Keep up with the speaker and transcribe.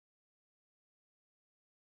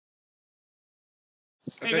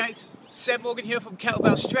Hey guys, Seb Morgan here from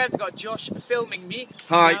Kettlebell Strength. I've got Josh filming me.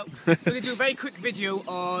 Hi. Now, we're going to do a very quick video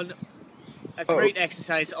on a great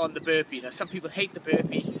exercise on the burpee. Now some people hate the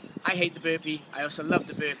burpee. I hate the burpee. I also love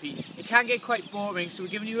the burpee. It can get quite boring, so we're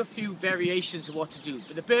giving you a few variations of what to do.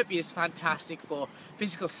 But the burpee is fantastic for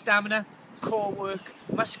physical stamina, core work,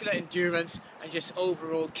 muscular endurance, and just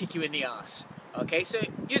overall kick you in the arse. Okay, so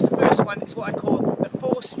here's the first one. It's what I call the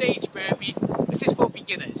 4-stage burpee. This is for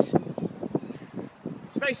beginners.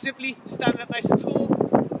 It's very simply stand up nice and tall,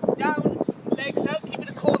 down, legs out, keeping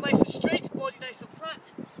the core nice and straight, body nice and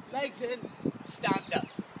flat, legs in, stand up.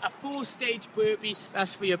 A 4-stage burpee,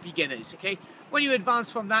 that's for your beginners, okay? When you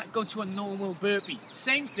advance from that, go to a normal burpee.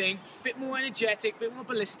 Same thing, a bit more energetic, a bit more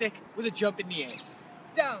ballistic, with a jump in the air.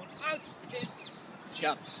 Down, out, in,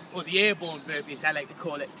 jump. Or the airborne burpee, as I like to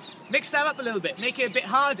call it. Mix that up a little bit, make it a bit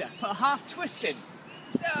harder. Put a half twist in.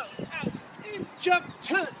 Down, out, in, jump,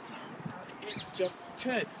 turn. Down, out, in, jump,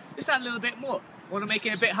 turn. Just that a little bit more. Want to make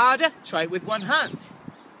it a bit harder? Try it with one hand.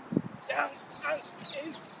 Down, out,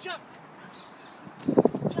 in, jump.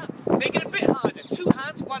 Jump. Make it a bit harder. 2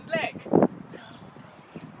 hands, 1 leg.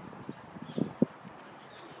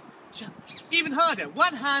 Jump. Even harder.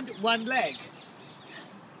 1 hand, 1 leg.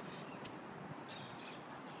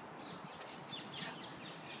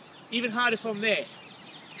 Even harder from there.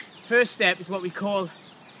 First step is what we call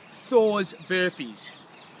Thor's burpees.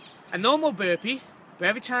 A normal burpee, but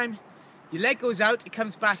every time your leg goes out, it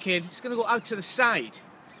comes back in. It's going to go out to the side.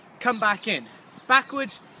 Come back in.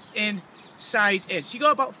 Backwards, in, side, in. So you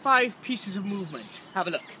got about 5 pieces of movement. Have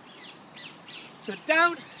a look. So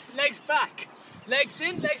down, legs back. Legs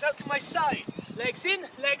in, legs out to my side. Legs in,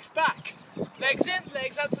 legs back. Legs in,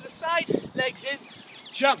 legs out to the side. Legs in,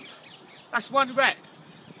 jump. That's 1 rep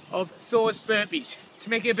of Thor's burpees. To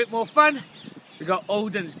make it a bit more fun, we've got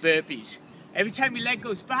Odin's burpees. Every time your leg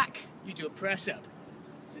goes back, you do a press up.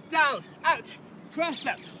 So down, out, press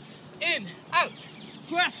up, in, out,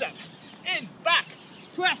 press up, in, back,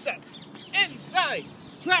 press up, inside,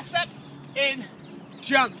 press up, in,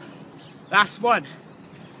 jump. Last one.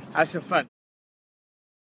 Have some fun.